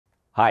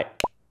Hi,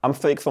 I'm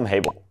Freek from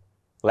Hable.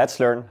 Let's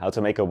learn how to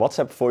make a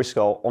WhatsApp voice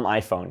call on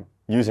iPhone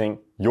using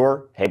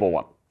your Hable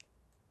one.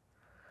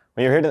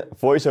 When you hear the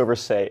voiceover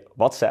say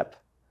WhatsApp,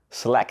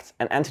 select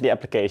and enter the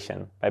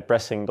application by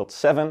pressing dot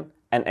 7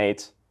 and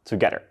 8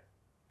 together.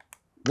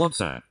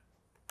 WhatsApp.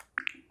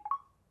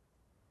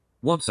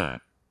 WhatsApp.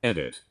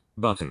 Edit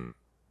button.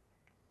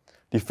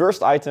 The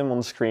first item on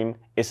the screen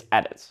is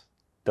Edit.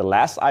 The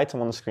last item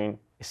on the screen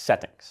is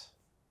Settings.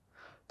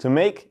 To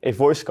make a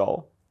voice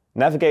call,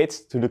 navigate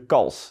to the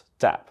Calls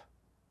tab.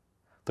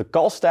 The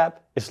Calls tab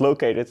is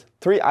located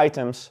 3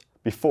 items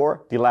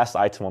before the last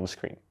item on the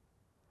screen.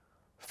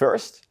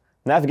 First,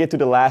 navigate to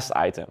the last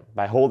item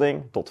by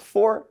holding dot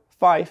 4,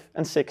 5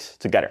 and 6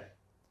 together.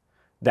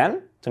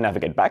 Then, to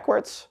navigate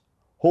backwards,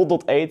 hold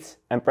dot 8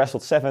 and press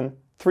dot 7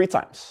 3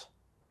 times.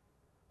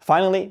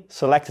 Finally,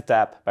 select the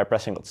tab by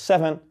pressing dot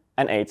 7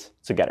 and 8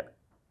 together.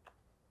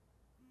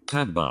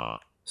 Tab bar.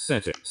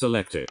 Set it.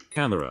 Select it.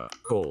 Camera.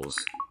 Calls.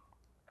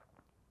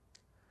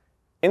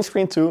 In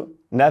screen 2,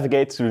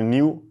 navigate to the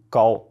New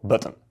Call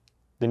button.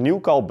 The New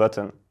Call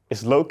button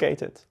is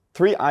located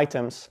 3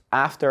 items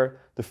after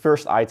the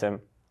first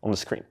item on the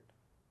screen.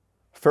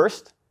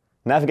 First,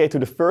 navigate to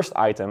the first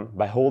item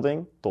by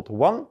holding dot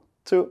 1,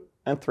 2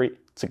 and 3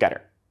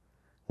 together.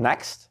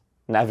 Next,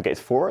 navigate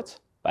forward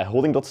by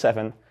holding dot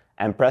 7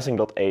 and pressing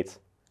dot 8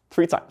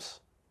 3 times.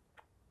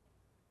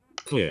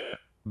 Clear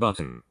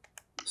button.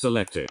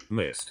 Select it.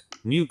 Missed.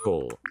 New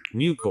call.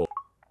 New call.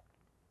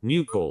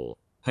 New call.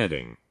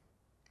 Heading.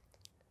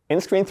 In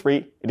screen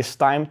 3, it is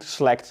time to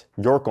select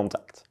your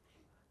contact.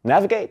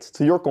 Navigate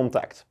to your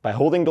contact by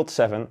holding dot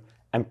 7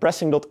 and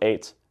pressing dot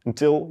 8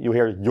 until you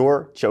hear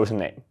your chosen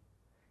name.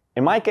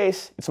 In my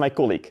case, it's my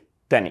colleague,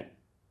 Danny.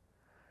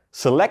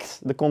 Select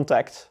the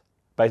contact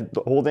by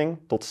holding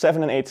dot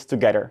 7 and 8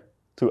 together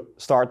to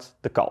start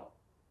the call.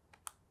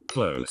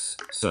 Close.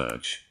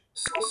 Search.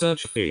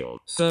 Search field.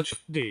 Search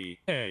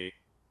D-A-N-N.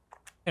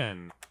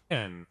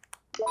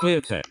 Clear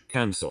text.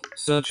 Cancel.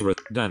 Search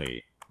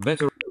Danny.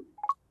 Better.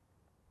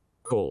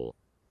 Call.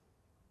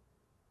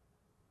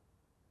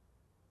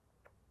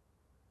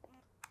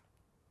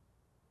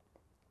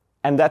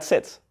 And that's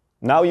it.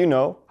 Now you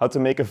know how to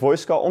make a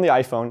voice call on the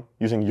iPhone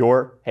using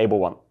your Hable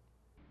one.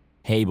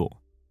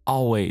 Hable,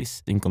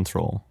 always in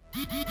control.